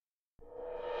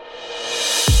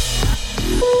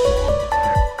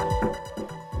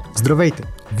Здравейте!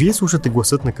 Вие слушате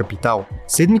Гласът на Капитал,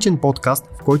 седмичен подкаст,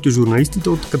 в който журналистите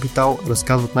от Капитал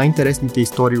разказват най-интересните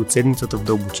истории от седмицата в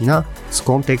дълбочина, с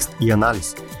контекст и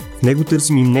анализ. В него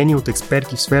търсим и мнения от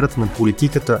експерти в сферата на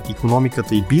политиката,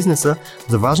 икономиката и бизнеса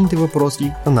за важните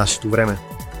въпроси на нашето време.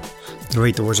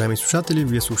 Здравейте, уважаеми слушатели!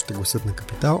 Вие слушате Гласът на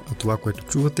Капитал, а това, което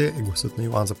чувате, е гласът на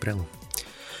Йоан Запрянов.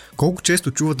 Колко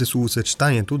често чувате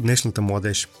словосъчетанието днешната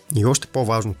младеж? И още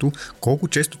по-важното, колко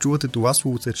често чувате това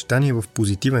словосъчетание в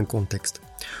позитивен контекст?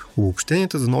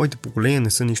 Обобщенията за новите поколения не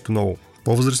са нищо ново.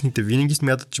 По-възрастните винаги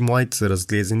смятат, че младите са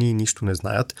разглезени и нищо не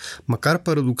знаят, макар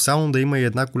парадоксално да има и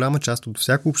една голяма част от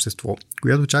всяко общество,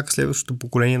 която чака следващото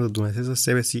поколение да донесе за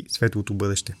себе си светлото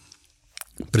бъдеще.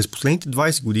 През последните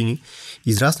 20 години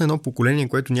израсна едно поколение,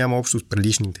 което няма общо с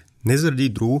предишните. Не заради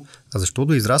друго, а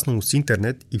защото е израснало с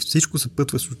интернет и всичко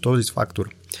съпътва с този фактор.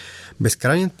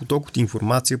 Безкрайният поток от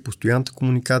информация, постоянната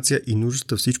комуникация и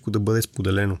нуждата всичко да бъде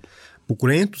споделено.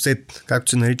 Поколението Z, както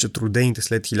се наричат родените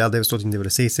след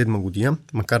 1997 година,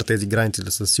 макар тези граници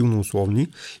да са силно условни,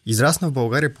 израсна в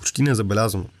България почти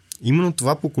незабелязано. Именно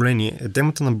това поколение е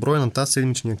темата на броя на тази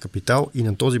седмичния Капитал и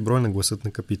на този брой на Гласът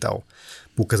на Капитал.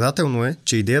 Показателно е,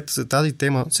 че идеята за тази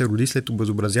тема се роди след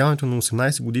обезобразяването на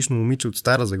 18-годишно момиче от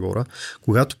Стара Загора,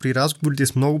 когато при разговорите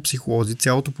с много психолози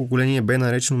цялото поколение бе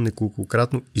наречено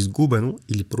неколкократно изгубено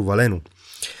или провалено.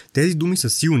 Тези думи са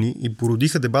силни и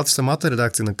породиха дебат в самата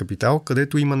редакция на Капитал,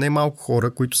 където има немалко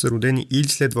хора, които са родени или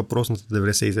след въпросната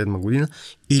 1997 година,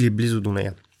 или близо до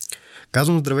нея.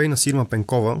 Казвам здравей на Сирма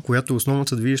Пенкова, която е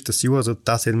основната движеща сила за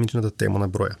тази седмичната тема на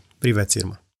броя. Привет,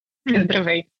 Сирма!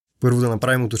 Здравей! Първо да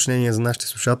направим уточнение за нашите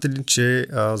слушатели, че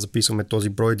записваме този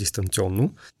брой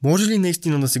дистанционно. Може ли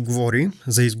наистина да се говори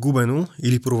за изгубено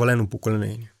или провалено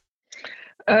поколение?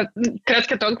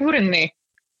 Краткият отговор е не.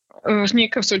 В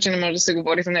никакъв случай не може да се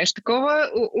говори за нещо такова.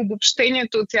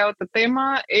 Обобщението от цялата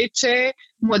тема е, че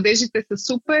младежите са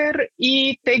супер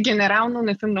и те генерално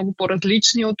не са много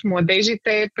по-различни от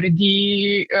младежите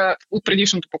от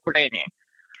предишното поколение.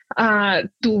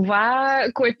 Това,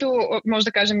 което може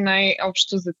да кажем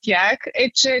най-общо за тях,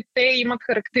 е, че те имат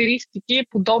характеристики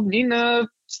подобни на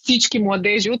всички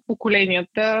младежи от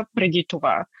поколенията преди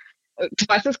това.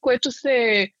 Това, с което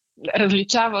се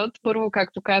различават, първо,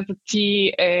 както каза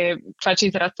ти, е това, че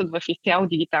израстват в изцяло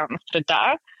дигитална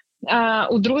среда.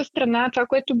 От друга страна, това,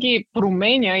 което ги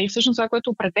променя и всъщност това, което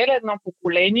определя едно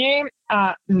поколение,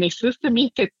 не са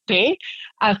самите те,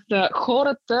 а са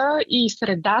хората и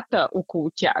средата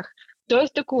около тях.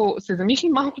 Тоест, ако се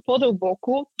замислим малко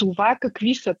по-дълбоко, това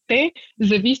какви са те,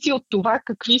 зависи от това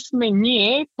какви сме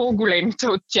ние, по-големите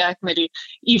от тях, нали?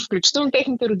 И включително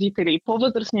техните родители, и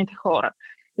по-възрастните хора.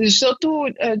 Защото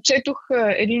четох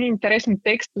един интересен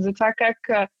текст за това как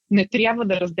не трябва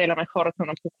да разделяме хората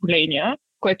на поколения,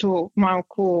 което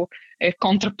малко е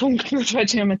контрапункт на това,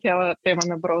 че имаме цяла тема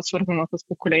на броя, свързана с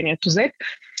поколението Z,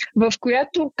 в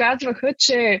която казваха,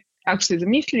 че ако се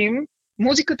замислим,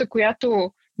 музиката,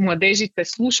 която младежите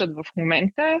слушат в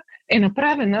момента, е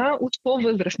направена от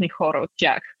по-възрастни хора от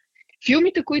тях.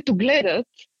 Филмите, които гледат,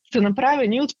 са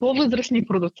направени от по-възрастни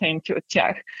продуценти от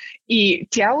тях. И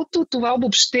цялото това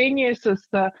обобщение с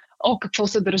какво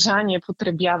съдържание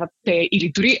потребяват те,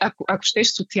 или дори ако щеш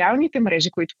социалните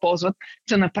мрежи, които ползват,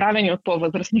 са направени от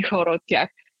по-възрастни хора от тях.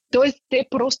 Тоест, те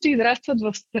просто израстват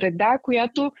в среда,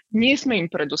 която ние сме им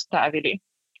предоставили.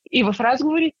 И в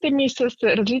разговорите ми с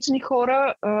различни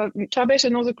хора, това беше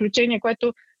едно заключение,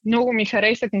 което много ми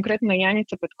хареса, конкретно на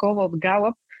Яница Петкова от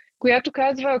Галъп, която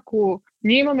казва, ако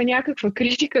ние имаме някаква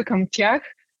критика към тях,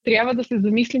 трябва да се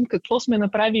замислим какво сме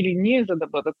направили ние, за да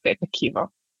бъдат те такива.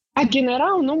 А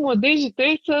генерално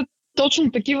младежите са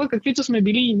точно такива, каквито сме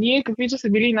били и ние, каквито са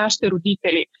били и нашите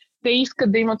родители. Те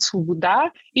искат да имат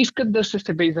свобода, искат да се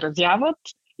себеизразяват,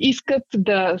 искат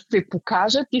да се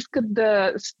покажат, искат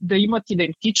да имат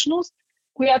идентичност,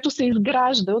 която се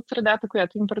изгражда от средата,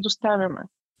 която им предоставяме.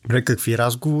 Какви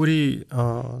разговори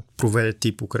проведе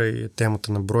ти покрай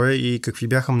темата на броя и какви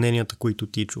бяха мненията, които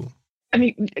ти чул?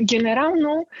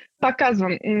 Генерално, пак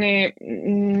казвам,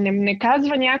 не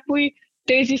казва някой,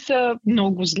 тези са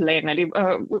много зле. Нали?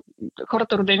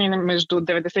 Хората родени между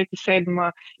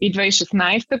 1997 и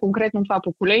 2016, конкретно това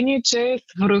поколение, че е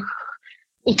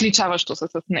отличаващо се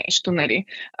с нещо. Нали?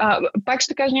 Пак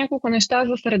ще кажа няколко неща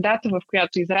за средата, в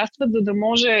която израстват, за да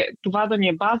може това да ни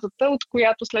е базата, от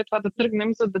която след това да тръгнем,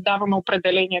 за да даваме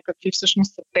определения какви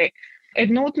всъщност са те.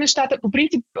 Едно от нещата, по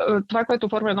принцип, това, което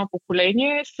оформя едно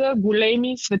поколение, са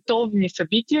големи световни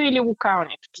събития или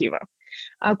локални такива.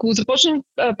 Ако започнем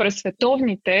през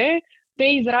световните, те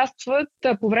израстват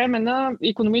по време на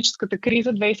икономическата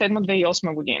криза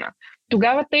 2007-2008 година.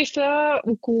 Тогава те са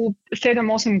около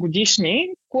 7-8 годишни,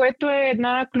 което е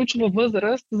една ключова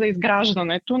възраст за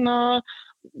изграждането на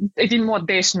един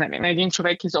младеж, нали, на един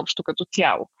човек изобщо като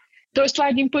цяло. Тоест, това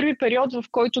е един първи период, в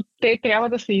който те трябва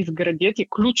да се изградят и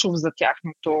ключов за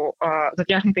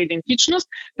тяхната идентичност,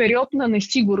 период на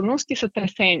несигурност и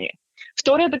сътресение.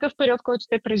 Вторият такъв период, който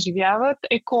те преживяват,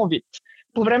 е COVID.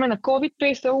 По време на COVID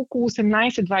те са около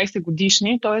 18-20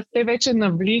 годишни, т.е. те вече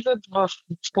навлизат в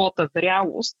своята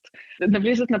зрялост,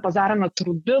 навлизат на пазара на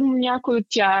труда, някои от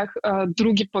тях,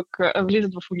 други пък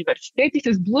влизат в университет и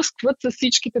се сблъскват с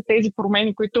всичките тези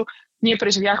промени, които ние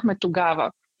преживяхме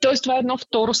тогава. Тоест, това е едно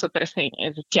второ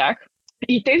сътресение за тях.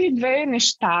 И тези две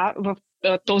неща в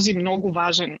този много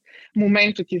важен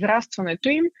момент от израстването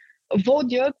им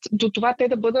водят до това те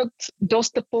да бъдат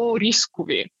доста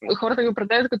по-рискови. Хората ги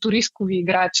определят като рискови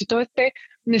играчи, т.е. те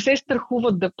не се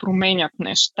страхуват да променят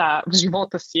неща в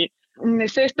живота си, не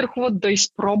се страхуват да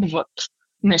изпробват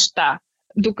неща.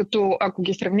 Докато ако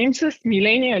ги сравним с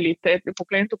милениалите,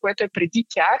 поколението, което е преди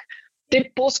тях,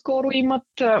 те по-скоро имат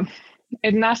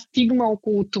една стигма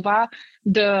около това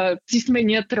да си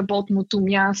сменят работното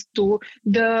място,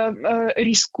 да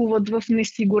рискуват в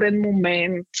несигурен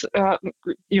момент,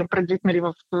 имам предвид, нали,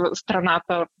 в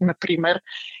страната, например,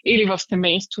 или в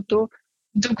семейството.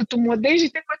 Докато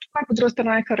младежите, което пак от друга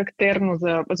страна е характерно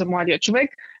за младия човек,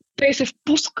 те се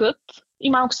впускат и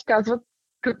малко си казват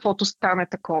каквото стане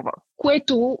такова.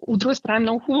 Което от друга страна е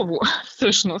много хубаво,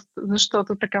 всъщност,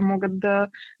 защото така могат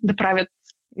да правят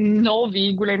нови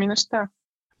и големи неща.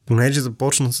 Понеже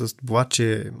започна с това,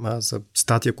 че за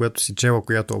статия, която си чела,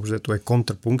 която общо е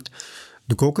контрапункт,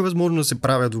 доколко е възможно да се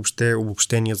правят въобще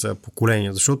обобщения за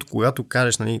поколения? Защото когато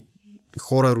кажеш, нали,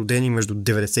 хора родени между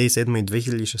 1997 и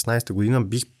 2016 година,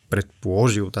 бих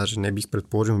предположил, даже не бих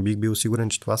предположил, но бих бил сигурен,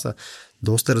 че това са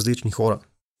доста различни хора.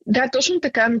 Да, точно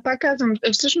така, но пак казвам,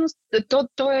 всъщност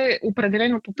то е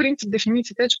определено по принцип,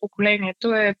 дефиницията е, че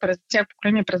поколението е всяко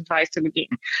поколение през 20 години.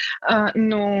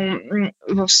 Но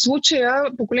в случая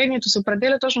поколението се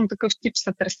определя точно такъв тип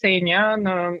сътресения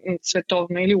на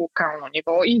световно или локално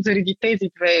ниво и заради тези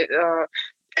две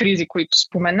кризи, които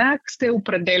споменах, се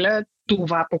определя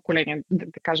това поколение,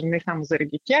 да кажем, не само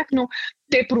заради тях, но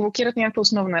те провокират някаква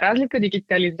основна разлика.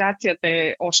 Дигитализацията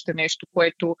е още нещо,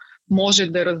 което може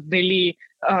да раздели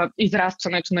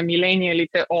израстването на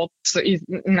милениалите от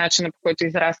начина, по който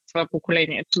израства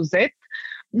поколението Z.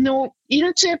 Но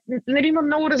иначе, нали, има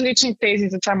много различни тези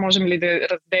за това можем ли да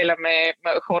разделяме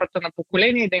хората на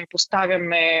поколение и да им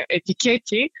поставяме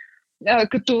етикети.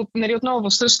 Като, нали, отново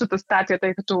в същата статия,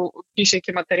 тъй като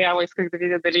пишейки материала, исках да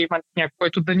видя дали има някой,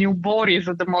 който да ни обори,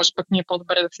 за да може пък ние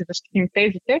по-добре да си защитим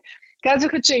тезите.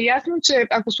 Казваха, че е ясно, че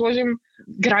ако сложим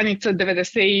граница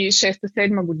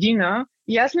 96-7 година,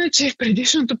 ясно е, че в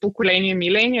предишното поколение,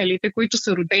 милениалите, които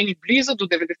са родени близо до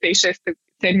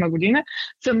 96-7 година,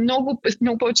 са много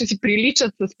повече си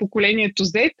приличат с поколението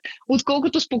Z,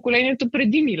 отколкото с поколението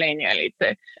преди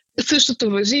милениалите. Същото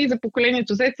важи и за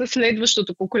поколението Z със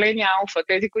следващото поколение Алфа.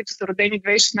 Тези, които са родени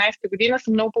 2016 година,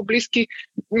 са много по-близки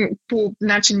по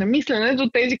начин на мислене до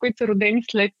тези, които са родени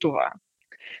след това.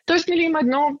 Тоест, нали, има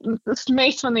едно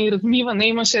смесване и размиване.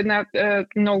 Имаше една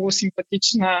много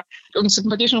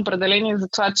симпатично определение за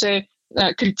това, че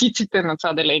критиците на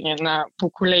това деление на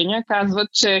поколения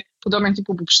казват, че подобен тип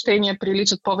обобщения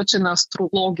приличат повече на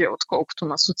астрология, отколкото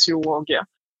на социология.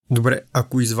 Добре,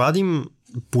 ако извадим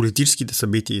политическите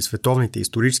събития и световните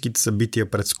историческите събития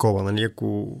пред скоба, нали,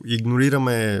 ако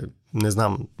игнорираме, не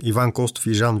знам, Иван Костов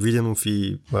и Жан Виденов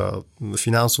и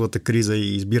финансовата криза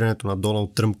и избирането на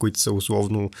Доналд Тръмп, които са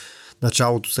условно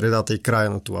началото, средата и края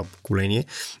на това поколение,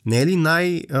 не е ли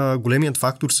най-големият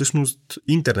фактор всъщност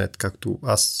интернет, както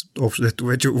аз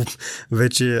общо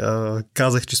вече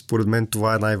казах, че според мен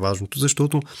това е най-важното,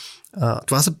 защото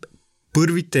това са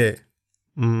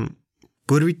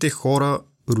първите хора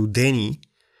родени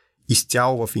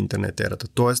изцяло в интернет ерата.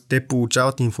 Тоест, те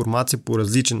получават информация по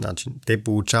различен начин. Те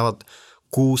получават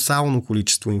колосално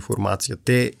количество информация.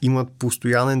 Те имат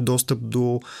постоянен достъп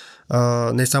до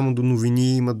не само до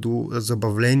новини, имат до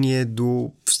забавление,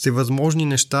 до всевъзможни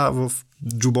неща в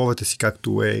джобовете си,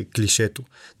 както е клишето.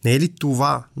 Не е ли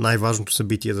това най-важното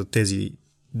събитие за тези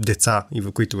деца, и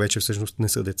в които вече всъщност не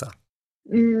са деца?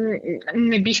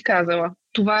 Не бих казала.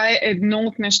 Това е едно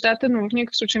от нещата, но в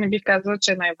никакъв случай не бих казала,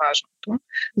 че е най-важното.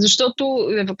 Защото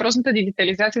въпросната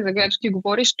дигитализация, за която ти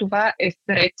говориш, това е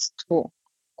средство,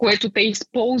 което те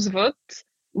използват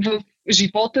в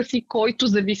живота си, който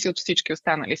зависи от всички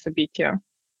останали събития.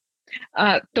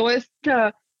 Тоест,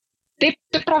 те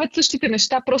правят същите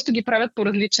неща, просто ги правят по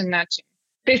различен начин.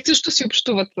 Те също си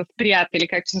общуват с приятели,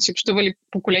 както са си общували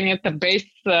поколенията без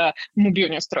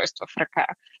мобилни устройства в ръка.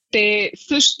 Те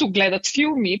също гледат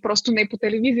филми, просто не по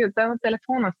телевизията, а на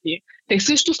телефона си. Те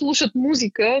също слушат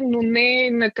музика, но не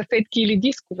на касетки или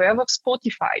дискове, а в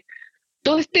Spotify.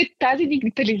 Тоест, те тази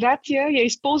дигитализация я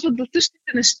използват за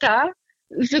същите неща,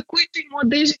 за които и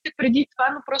младежите преди това,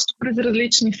 но просто през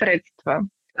различни средства.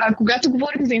 Когато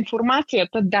говорим за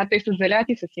информацията, да, те са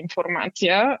заляти с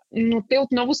информация, но те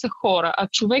отново са хора, а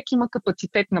човек има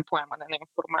капацитет на поемане на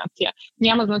информация.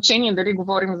 Няма значение дали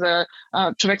говорим за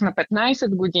човек на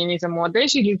 15 години, за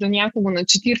младеж или за някого на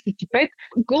 45.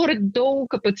 Горе-долу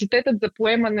капацитетът за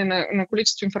поемане на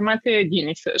количество информация е един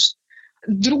и същ.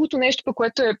 Другото нещо, по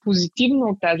което е позитивно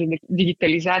от тази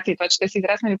дигитализация, това, че те са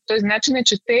израснали по този начин, е,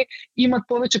 че те имат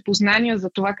повече познания за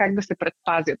това как да се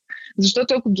предпазят.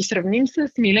 Защото ако ги сравним с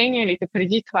милениалите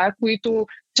преди това, които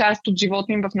част от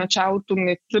живота им в началото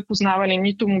не са познавали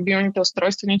нито мобилните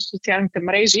устройства, нито социалните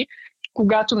мрежи,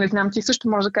 когато, не знам, ти също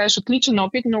можеш да кажеш отличен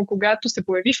опит, но когато се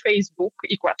появи Фейсбук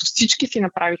и когато всички си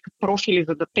направиха профили,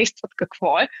 за да тестват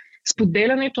какво е,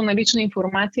 споделянето на лична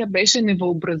информация беше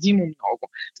невъобразимо много.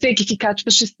 Всеки си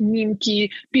качваше снимки,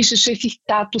 пишеше си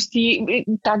статуси,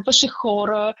 тагваше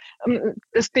хора.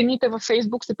 Стените във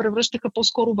Фейсбук се превръщаха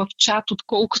по-скоро в чат,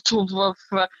 отколкото в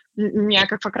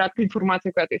някаква кратка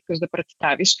информация, която искаш да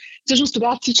представиш. Всъщност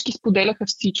тогава всички споделяха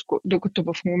всичко, докато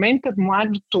в момента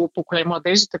младото поколение,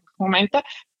 младежите в момента,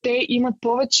 те имат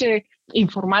повече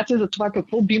информация за това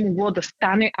какво би могло да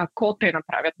стане, ако те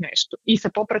направят нещо. И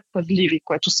са по-предпазливи,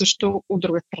 което също от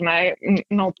друга страна е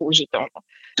много положително.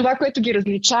 Това, което ги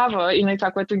различава и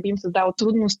това, което би им създало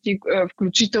трудности,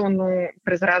 включително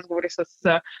през разговори с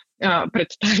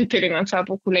представители на това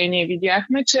поколение,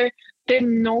 видяхме, че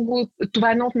това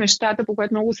е едно от нещата, по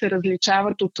което много се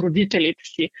различават от родителите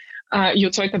си и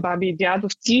от своите баби и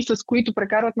дядовци, с които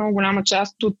прекарват много голяма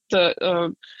част от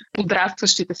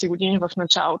подрастващите си години в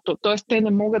началото. Тоест, те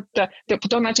не могат, по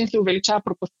този начин се увеличава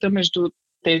пропастта между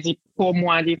тези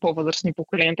по-млади и по-възрастни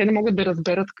поколения. Те не могат да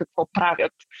разберат какво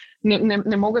правят.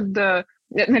 Не могат да...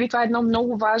 това е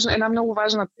една много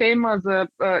важна тема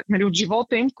от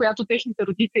живота им, която техните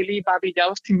родители, баби и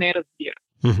дядовци не разбират.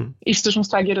 Mm-hmm. И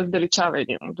всъщност това ги раздалечава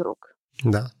един от друг.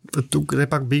 Да. Тук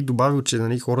пак бих добавил, че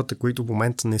хората, които в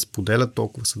момента не споделят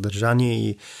толкова съдържание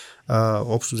и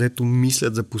общо взето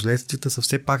мислят за последствията, са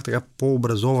все пак така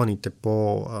по-образованите,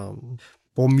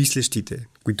 по-мислещите,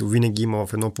 които винаги има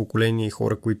в едно поколение,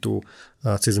 хора, които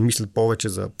се замислят повече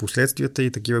за последствията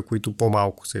и такива, които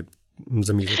по-малко се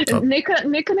замислят това.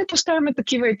 Нека не поставяме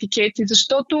такива етикети,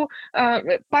 защото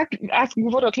пак аз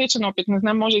говоря от личен опит, не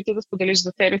знам, може и ти да споделиш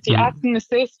за себе си. Аз не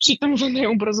се считам за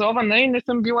необразована и не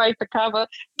съм била и такава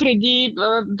преди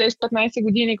 10-15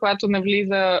 години, когато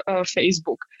навлиза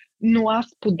Фейсбук. Но аз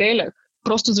споделях,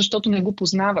 просто защото не го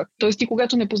познавах. Тоест ти,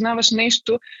 когато не познаваш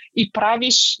нещо и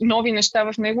правиш нови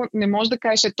неща в него, не можеш да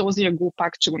кажеш този е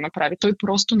глупак, че го направи. Той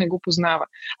просто не го познава.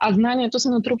 А знанието се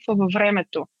натрупва във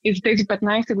времето. И за тези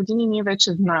 15 години ние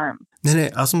вече знаем.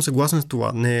 Не, аз съм съгласен с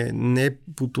това. Не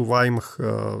по това имах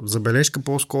забележка,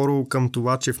 по-скоро към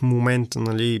това, че в момента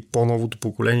по-новото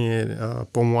поколение,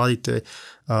 по-младите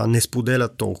не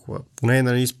споделят толкова.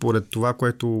 Поне според това,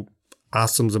 което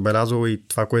аз съм забелязал и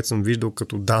това, което съм виждал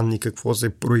като данни, какво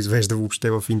се произвежда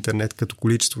въобще в интернет като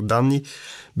количество данни,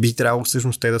 би трябвало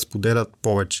всъщност те да споделят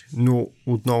повече. Но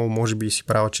отново може би си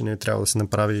права, че не трябва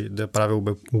да прави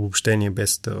обобщение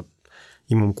без да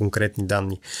имам конкретни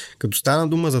данни. Като стана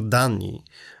дума за данни,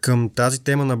 към тази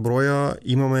тема на броя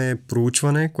имаме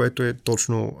проучване, което е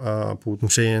точно по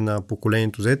отношение на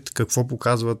поколението Z. Какво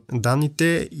показват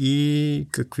данните и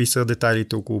какви са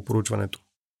детайлите около проучването?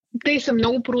 Те са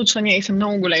много проучвания и са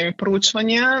много големи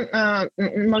проучвания.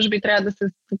 Може би трябва да се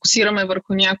фокусираме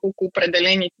върху няколко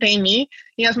определени теми.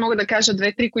 И аз мога да кажа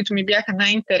 2-3, които ми бяха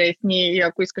най-интересни и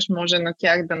ако искаш може на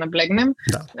тях да наблегнем.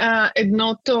 Да.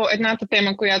 Едната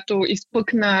тема, която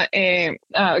изпъкна е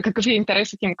какъв е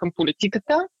интересът им към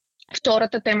политиката.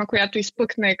 Втората тема, която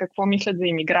изпъкна е какво мислят за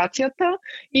имиграцията.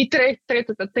 И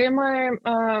третата тема е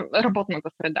работната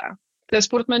среда.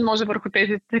 Според мен може върху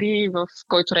тези 3, в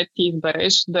който ред ти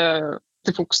избереш, да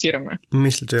се фокусираме.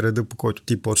 Мисля, че реда, по който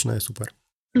ти почна, е супер.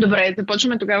 Добре,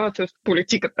 започваме тогава с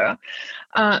политиката.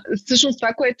 Всъщност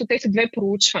това, което те са 2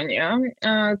 проучвания,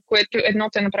 което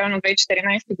едното е направено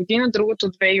 2014 година, другото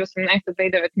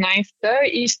 2018-2019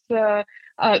 и са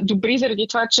добри заради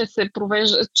това, че се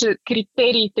провежда, че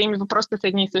критериите им и въпросите са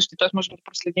едни и същи, т.е. можем да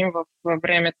проследим във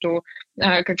времето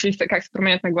как се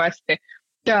променят нагласите.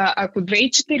 Ако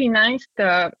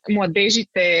 2014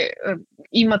 младежите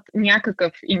имат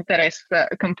някакъв интерес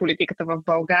към политиката в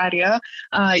България,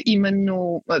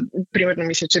 именно, примерно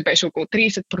мисля, че беше около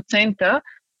 30%,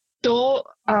 то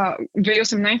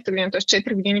 2018 година, т.е.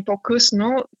 4 години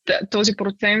по-късно, този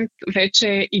процент вече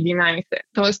е 11.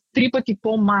 Т.е. 3 пъти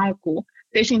по-малко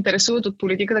те се интересуват от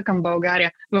политиката в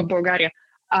България.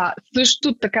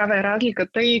 Също такава е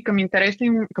разликата и към интереса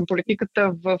им към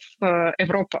политиката в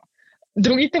Европа.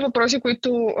 Другите въпроси,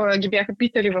 които ги бяха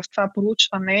питали в това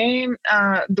проучване,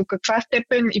 до каква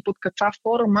степен и под каква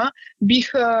форма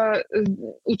биха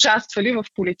участвали в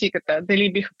политиката.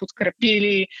 Дали биха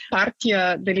подкрепили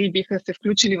партия, дали биха се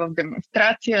включили в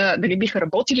демонстрация, дали биха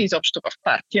работили изобщо в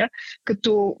партия,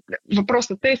 като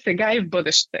въпросът е сега и в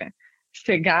бъдеще.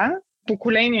 Сега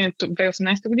поколението,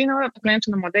 2018 година,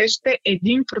 поколението на младежите,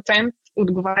 1%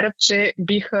 отговарят, че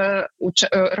биха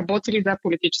работили за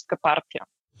политическа партия.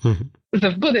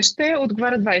 За в бъдеще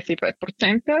отговарят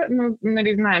 25%, но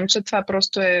нали, знаем, че това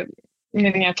просто е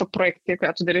някаква проекция,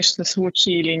 която дали ще се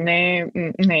случи или не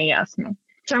е ясно.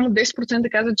 Само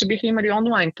 10% казват, че биха имали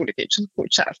онлайн политическо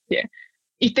участие.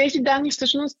 И тези данни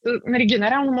всъщност, нали,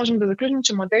 генерално можем да заключим,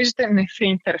 че младежите не се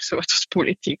интересуват от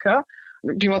политика,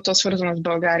 било то свързано с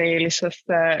България или с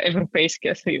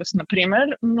Европейския съюз,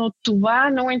 например, но това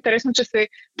е много интересно, че се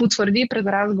потвърди пред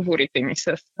разговорите ми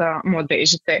с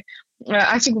младежите.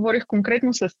 Аз си говорих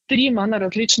конкретно с 3 на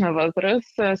различна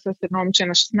възраст, с едно момиче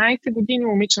на 16 години,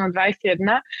 момиче на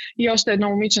 21 и още едно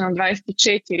момиче на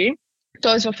 24,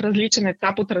 т.е. в различен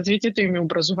етап от развитието им и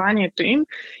образованието им.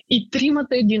 И 3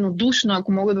 единодушно,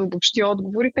 ако мога да обобщя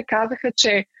отговорите, казаха,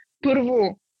 че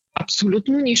първо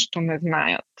абсолютно нищо не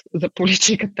знаят за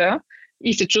политиката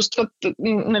и се чувстват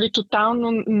нали,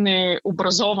 тотално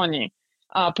необразовани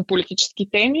по политически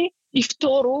теми. И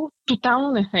второ,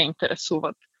 тотално не се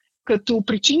интересуват. Като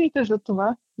причините за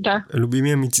това, да.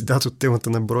 Любимия ми цитат от темата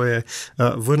на броя е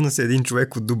върна се един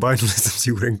човек от Дубай, но не съм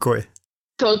сигурен кой е.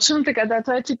 Точно така, да,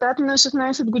 това е цитат на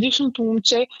 16-годишното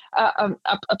момче.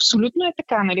 Абсолютно е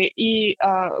така, нали? И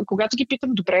когато ги питам,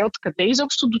 добре, откъде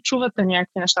изобщо дочувате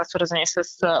някакви неща, свързани с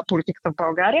политиката в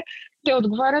България, те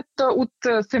отговарят от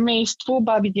семейство,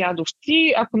 баби,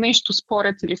 дядовци, ако нещо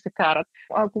спорят или се карат.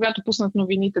 Когато пуснат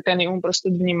новините, те не им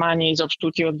обръщат внимание, изобщо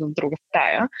отиват в друга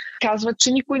стая. Казват,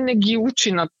 че никой не ги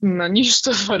учи на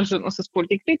нищо свързано с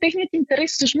политиката и техният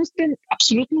интерес всъщност е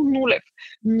абсолютно нулев.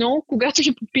 Но когато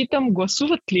ги попитам,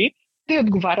 гласуват ли, те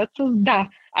отговарят с да.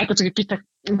 А като ги питах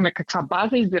на каква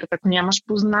база избират, ако нямаш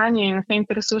познание и не се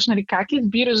интересуваш, нали, как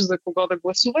избираш за кого да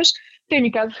гласуваш, те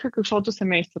ми казаха каквото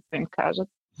семействата им кажат.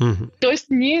 Тоест,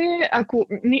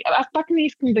 аз пак не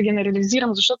искам да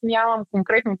генерализирам, защото нямам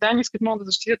конкретно данни, искам мога да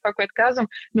защитя това, което казвам,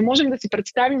 но можем да си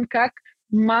представим как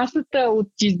масата от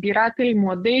избиратели,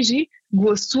 младежи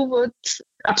гласуват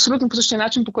абсолютно по същия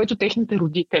начин, по който техните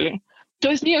родители.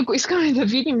 Тоест, ние ако искаме да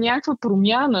видим някаква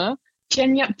промяна, тя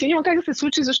няма как да се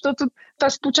случи, защото това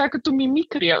се получава като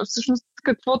мимикрия. Всъщност,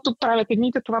 каквото правят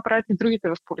едните, това правят и другите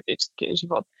в политическия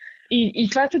живот. И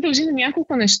това се дължи на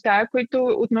няколко неща,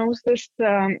 които отново с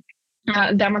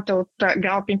дамата от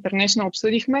Gallup International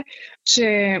обсъдихме,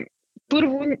 че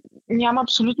първо няма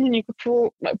абсолютно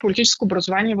никакво политическо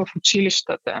образование в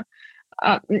училищата.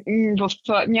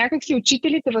 Някак си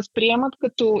учителите възприемат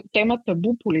като тема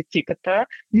табу политиката,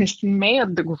 не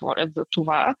смеят да говорят за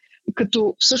това,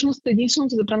 като всъщност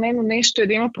единственото забранено нещо е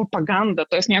да има пропаганда,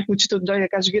 т.е. някой учител да дойде да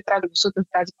каже, вие трябва да гласувате за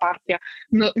тази партия,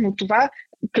 но това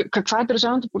каква е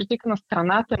държавната политика на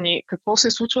страната ни, какво се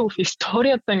е случвало в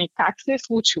историята ни, как се е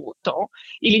случило то,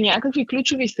 или някакви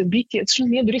ключови събития, защото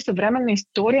ние дори съвременна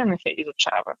история не се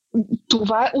изучава.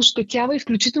 Това ощетява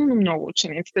изключително много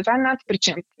учениците. Това е едната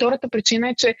причина. Втората причина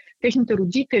е, че техните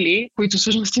родители, които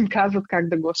всъщност им казват как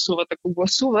да гласуват, ако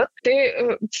гласуват, те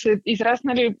са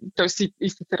израснали, т.е. и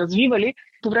са се развивали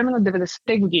по време на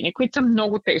 90-те години, които са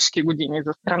много тежки години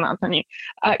за страната ни.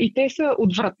 И те са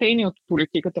отвратени от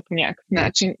политиката по някакъв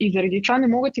начин и заради това не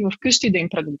могат и вкъщи да им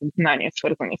предадат знания,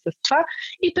 свързани с това.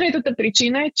 И третата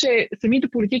причина е, че самите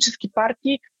политически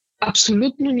партии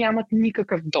абсолютно нямат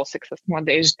никакъв досег с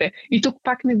младежите. И тук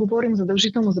пак не говорим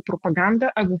задължително за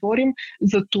пропаганда, а говорим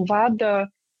за това да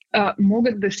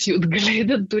могат да си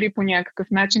отгледат дори по някакъв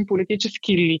начин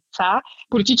политически лица,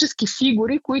 политически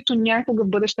фигури, които някога в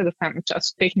бъдеще да станат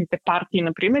част от техните партии,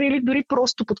 например, или дори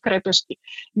просто подкрепящи.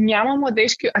 Няма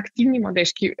активни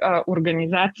младежки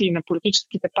организации на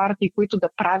политическите партии, които да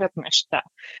правят неща.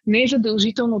 Не е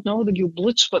задължително отново да ги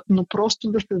облъчват, но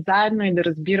просто да са заедно и да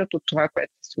разбират от това,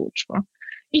 което се случва.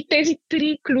 И тези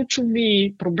 3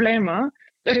 ключови проблема,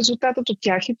 резултатът от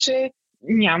тях е, че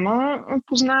няма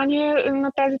познание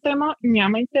на тази тема,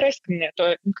 няма интерес към нея.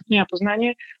 Като няма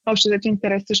познание, общо взето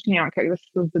интерес също няма как да се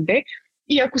създаде.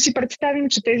 И ако си представим,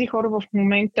 че тези хора в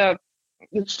момента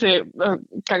се,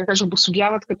 как да кажа,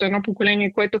 обособяват като едно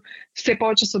поколение, което все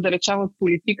повече се отдалечава от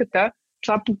политиката,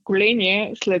 това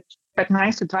поколение след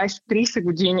 15, 20, 30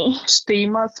 години ще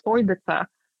има свои деца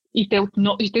и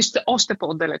те ще са още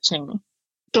по-отдалечени.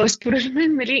 Тоест, според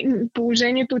мен, нали,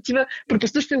 положението отива,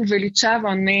 пропастта се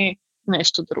увеличава, не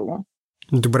нещо друго.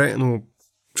 Добре, но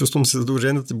чувствам се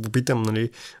задължен да те попитам, нали,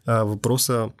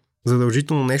 въпроса,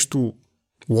 задължително нещо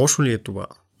лошо ли е това?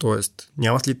 Тоест,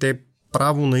 нямат ли те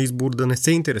право на избор да не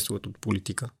се интересуват от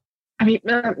политика?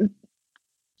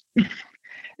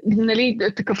 Нали,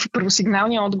 такъв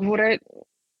първосигналният отговор е,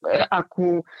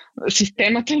 ако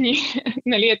системата ни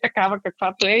нали, е такава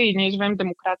каквато е и ние живеем в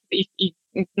демокрация и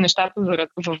нещата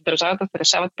в държавата се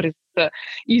решават през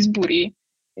избори,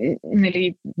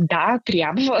 нали, да,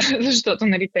 трябва, защото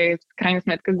нали, те в крайна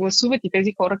сметка гласуват и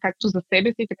тези хора както за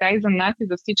себе си, така и за нас и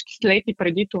за всички след и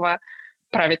преди това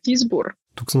правят избор.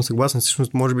 Тук съм съгласен,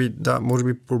 всъщност може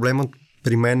би проблемът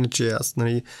при мен е, че аз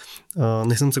нали,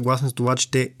 не съм съгласен с това,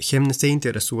 че те хем не се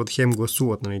интересуват, хем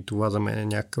гласуват. Нали. Това за мен е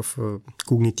някакъв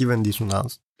когнитивен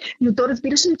дисонанс. Но то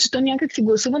разбираш ли, че то някак си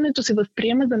гласуването се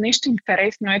възприема за нещо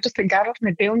интересно. Ето сега в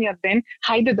неделния ден,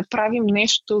 хайде да правим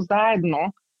нещо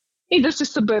заедно и да се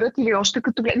съберат или още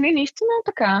като... Не, наистина е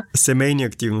така. Семейни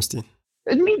активности.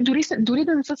 Дори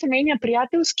да не са семейни, а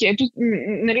приятелски. Ето,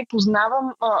 нали, познавам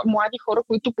млади хора,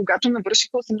 които когато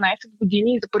навършиха 18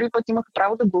 години и за първи път имаха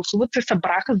право да гласуват, се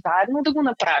събраха заедно да го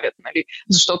направят. Нали?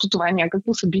 Защото това е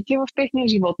някакво събитие в техния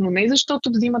живот. Но не защото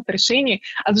взимат решение,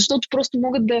 а защото просто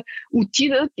могат да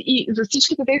отидат и за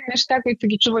всичките тези неща, които са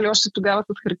ги чували още тогава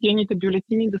с хартиените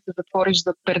бюлетини, да се затвориш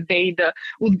зад перде и да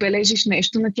отбележиш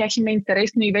нещо. На тях им е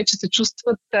интересно и вече се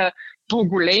чувстват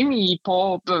по-големи и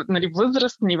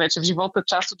по-възрастни вече в живота,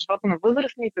 част от живота на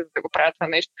възрастните, за да го правят това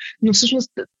нещо. Но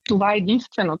всъщност това е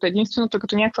единственото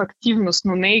като някаква активност,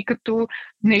 но не и като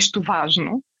нещо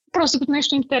важно. Просто като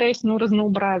нещо интересно,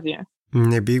 разнообразие.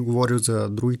 Не бих говорил за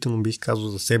другите, но бих казал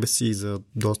за себе си и за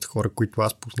доста хора, които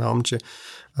аз познавам, че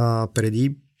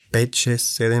преди 5, 6,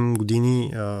 7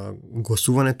 години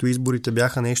гласуването, изборите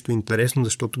бяха нещо интересно,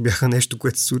 защото бяха нещо,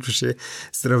 което се случваше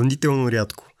сравнително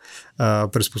рядко.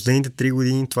 През последните 3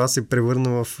 години това се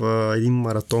превърна в един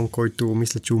маратон, който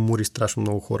мисля, че умори страшно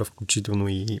много хора, включително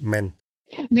и мен.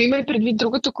 Но има и предвид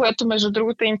другото, което между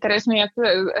другото е интересно и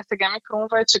сега ми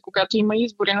хрумва е, че когато има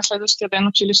избори на следващия ден,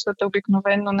 училищата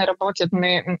обикновено не работят,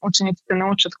 учениците не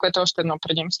учат, което е още едно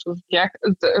предимство за тях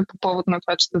по повод на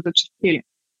това, че са зачестили.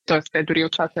 Тоест те дори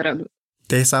от това се радват.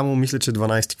 Те само мисля, че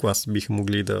 12-ти клас биха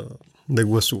могли да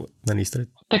гласуват, нали сред.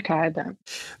 Така е, да.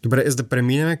 Добре, за да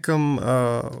преминем към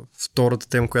втората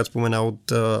тема, която спомена от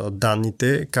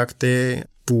данните, как те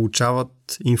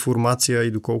получават информация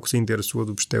и доколко се интересуват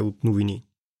въобще от новини?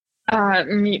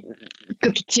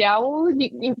 Като цяло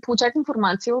получават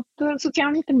информация от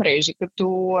социалните мрежи,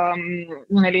 като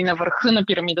нали, на върха на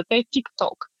пирамидата е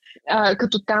TikTok.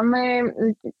 Като там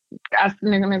аз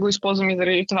не го използвам и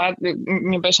заради това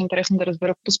ми беше интересно да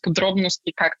разбера с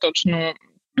подробности как точно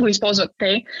го използват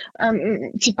те,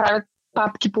 си правят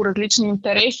папки по различни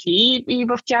интереси и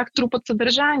в тях трупат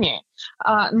съдържание.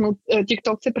 Но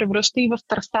TikTok се превръща и в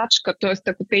търсачка, т.е.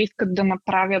 ако те искат да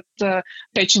направят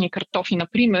печени картофи,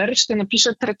 например, ще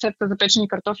напишат рецепта за печени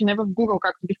картофи не в Google,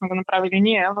 както бихме го направили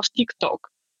ние, а в TikTok.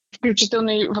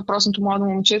 Включително и въпросното младо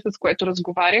момче, с което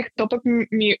разговарях, то пък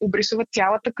ми обрисува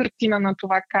цялата картина на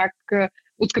това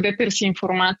откъде търси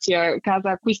информация. Каза,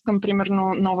 ако искам,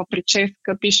 примерно, нова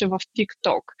прическа, пише в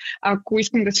TikTok. Ако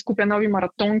искам да си купя нови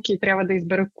маратонки, трябва да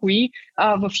избера кои,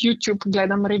 в YouTube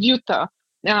гледам ревюта.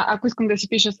 Ако искам да си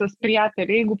пиша с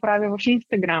приятели, го правя в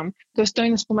Instagram. Тоест той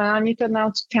не спомена нито една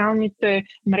от социалните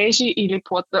мрежи или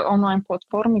онлайн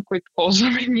платформи, които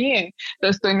ползваме ние.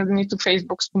 Тоест той нито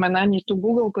Facebook спомена, нито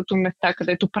Google като места,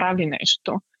 където прави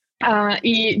нещо.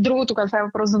 И другото, когато е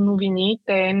въпрос за новини,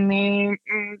 те не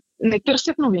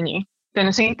търсят новини. Те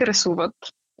не се интересуват.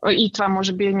 И това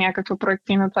може би е някаква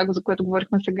проекция на това, за което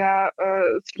говорихме сега,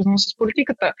 свързано с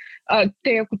политиката.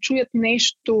 Те, ако чуят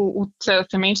нещо от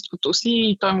семейството си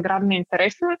и той им грабне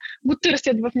интереса, го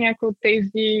търсят в някои от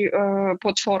тези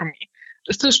платформи.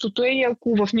 Същото е и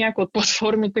ако в някои от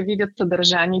платформите видят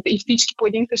съдържанието и всички по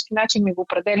един същи начин ми го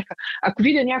определяха. Ако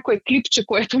видя някое клипче,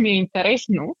 което ми е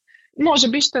интересно, може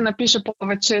би ще напиша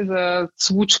повече за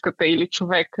случката или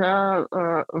човека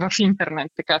в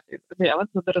интернет, така се изразяват,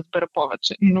 за да разбера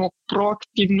повече. Но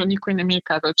проактивно никой не ми е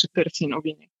казал, че търси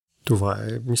новини. Това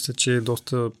мисля, че е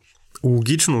доста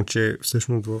логично, че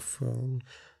всъщност в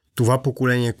това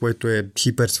поколение, което е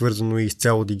хиперсвързано и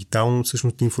изцяло дигитално,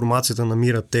 всъщност информацията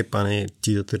намира теб, а не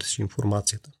ти да търсиш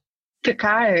информацията.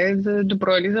 Така е, за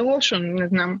добро или за лошо, не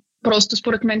знам. Просто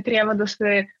според мен трябва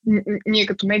ние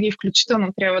като медии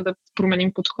включително трябва да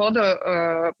променим подхода,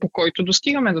 по който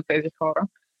достигаме до тези хора,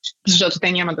 защото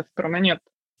те няма да се променят.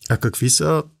 А какви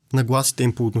са нагласите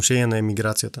им по отношение на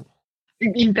емиграцията?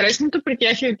 Интересното при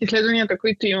тях и от изследванията,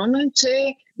 които имаме,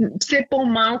 че все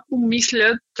по-малко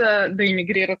мислят да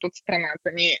емигрират от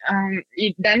страната ни.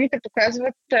 И данните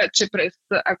показват, че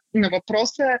на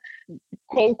въпроса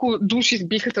колко души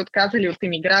биха се отказали от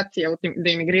емиграция,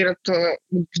 да емигрират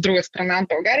в друга страна от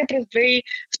България, през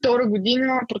 2002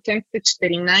 година процентът е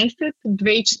 14%,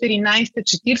 2014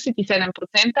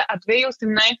 47%, а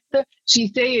 2018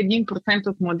 61%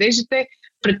 от младежите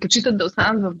предпочитат да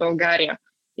останат в България.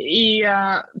 И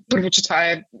първо, че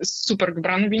това е супер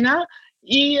добра новина.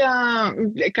 И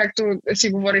както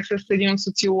си говорих с един от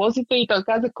социолозите, и той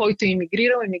каза, който е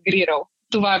емигрирал.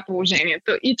 Това е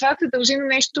положението. И това се дължи на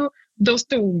нещо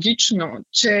доста логично,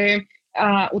 че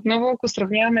отново, ако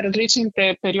сравняваме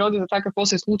различните периоди за това какво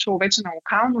се е случвало вече на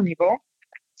локално ниво,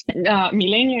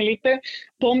 милениалите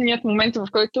помнят момента,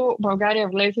 в който България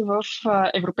влезе в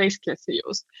Европейския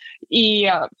съюз.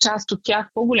 И част от тях,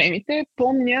 по-големите,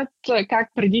 помнят как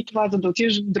преди това, за да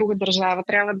отидеш в друга държава,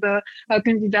 трябва да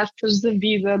кандидатстваш за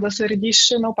виза, да се редиш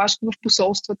на опашка в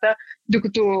посолствата,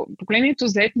 докато поколението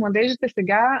Z, младежите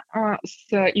сега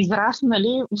са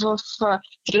израснали в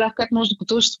среда, в която можеш да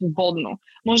пътуваш свободно.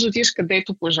 Може да отидеш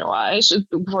където пожелаеш.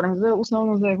 Говорим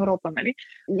основно за Европа, нали?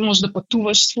 Може да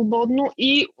пътуваш свободно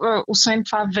и освен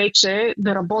това вече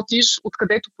да работиш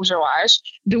откъдето пожелаеш,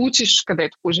 да учиш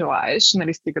където пожелаеш,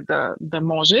 нали, стига да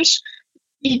можеш.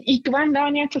 И това им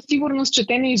дава някаква сигурност, че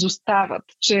те не изостават,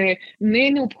 че не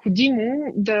е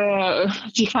необходимо да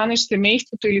си хванеш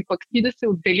семейството или пък ти да се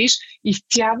отделиш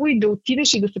изцяло и да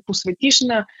отидеш и да се посветиш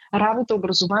на работа,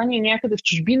 образование някъде в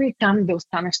чужбина и там да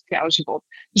останеш цял живот.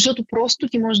 Защото просто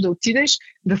ти можеш да отидеш,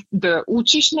 да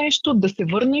учиш нещо, да се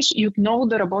върнеш и отново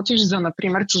да работиш за,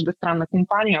 например, чуждестранна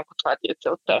компания, ако това ти е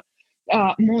целта.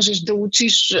 Можеш да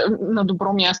учиш на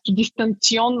добро място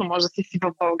дистанционно, може да си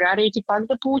в България и ти пак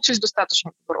да получиш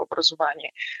достатъчно добро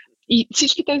образование. И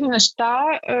всички тези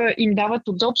неща им дават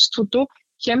удобството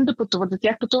хем да пътуват. За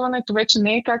тях пътуването вече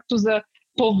не е както за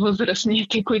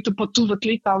по-възрастните, които пътуват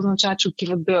ли, това означава, че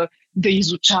отиват да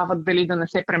изучават, дали да не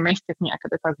се преместят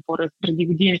някъде, това говоря преди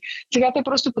години. Сега те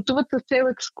просто пътуват с цел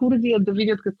екскурзия, да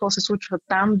видят какво се случва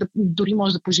там, дори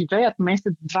може да поживеят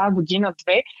месец, 2 година,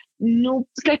 2, но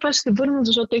след това ще се върнат,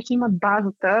 защото те си имат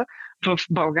базата в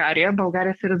България.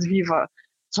 България се развива,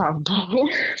 слава Богу,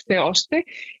 все още,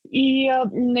 и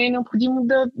не е необходимо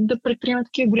да предприемат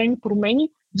такива големи промени,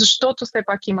 защото все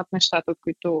пак имат нещата, от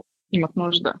които имат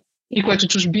нужда и което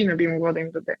чужбина би могло да им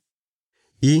даде.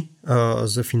 И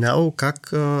за финал,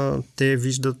 как те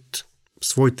виждат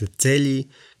своите цели,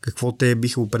 какво те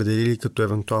биха определили като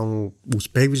евентуално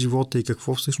успех в живота и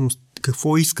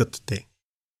какво искат те?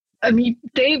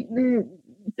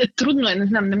 Трудно е, не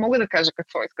знам, не мога да кажа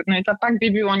какво искат, но това пак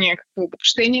би било някакво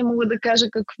обобщение. Мога да кажа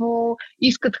какво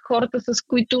искат хората, с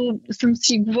които съм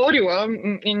си говорила,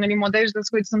 и нали, младежите, с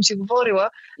които съм си говорила,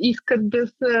 искат да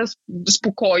са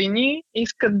спокойни,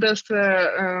 искат да са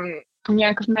по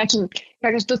някакъв начин,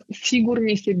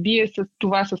 сигурни се бие с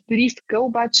това, с риска,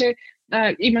 обаче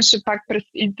имаше пак през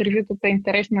интервютата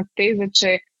интересна теза,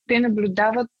 че те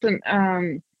наблюдават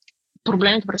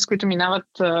проблемите, през които минават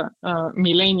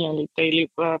милениалите или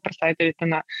представителите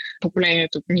на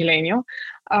поколението милениал.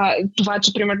 Това,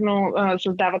 че примерно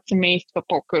създават семейства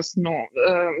по-късно,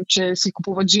 че си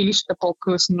купуват жилища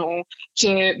по-късно,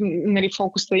 че нали,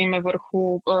 фокуса им е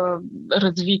върху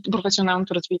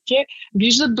професионалното развитие,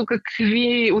 виждат до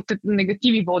какви от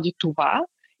негативи води това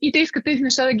и те искат тези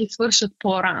неща да ги свършат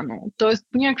по-рано. Тоест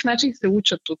по някакъв начин се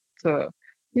учат от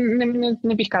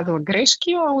не бих казала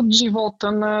грешки, а от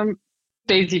живота на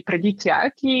тези преди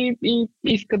тях и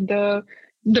искат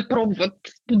да пробват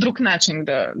по друг начин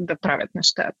да правят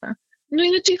нещата. Но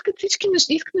иначе искат всички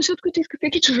неща, които искат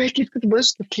всеки човек, искат да бъдат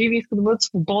щастливи, искат да бъдат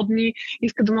свободни,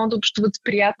 искат да могат да общуват с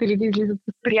приятели, да излизат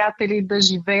с приятели, да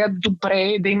живеят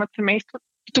добре, да имат семейство.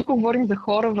 Тук говорим за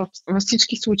хора във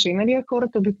всички случаи. Нали?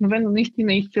 Хората обикновено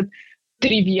наистина искат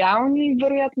тривиални,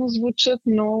 вероятно звучат,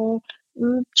 но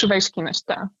човешки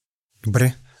неща.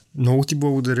 Добре. Много ти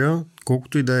благодаря.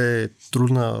 Колкото и да е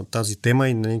трудна тази тема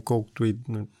и колкото и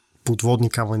подводни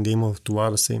камъни да има в това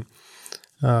да се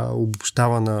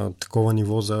обобщава на такова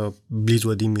ниво за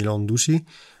близо 1 милион души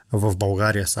в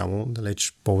България само,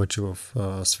 далеч повече в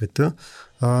света,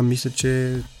 мисля,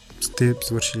 че сте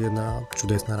свършили една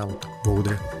чудесна работа.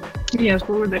 Благодаря. И аз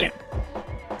благодаря.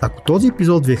 Ако този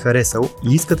епизод ви е харесал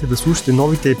и искате да слушате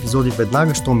новите епизоди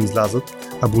веднага, щом излязат,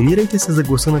 абонирайте се за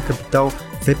Гласа на Капитал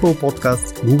в Apple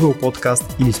Podcast, Google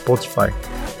Podcast или Spotify.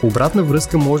 Обратна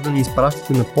връзка може да ни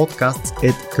изпращате на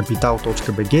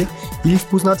podcast@capital.bg или в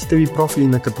познатите ви профили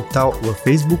на Капитал във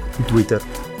Facebook и Twitter.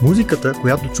 Музиката,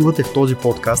 която чувате в този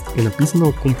подкаст, е написана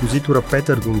от композитора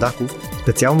Петър Гондаков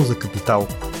специално за Капитал,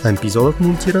 а епизодът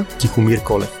монтира Тихомир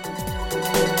Колев.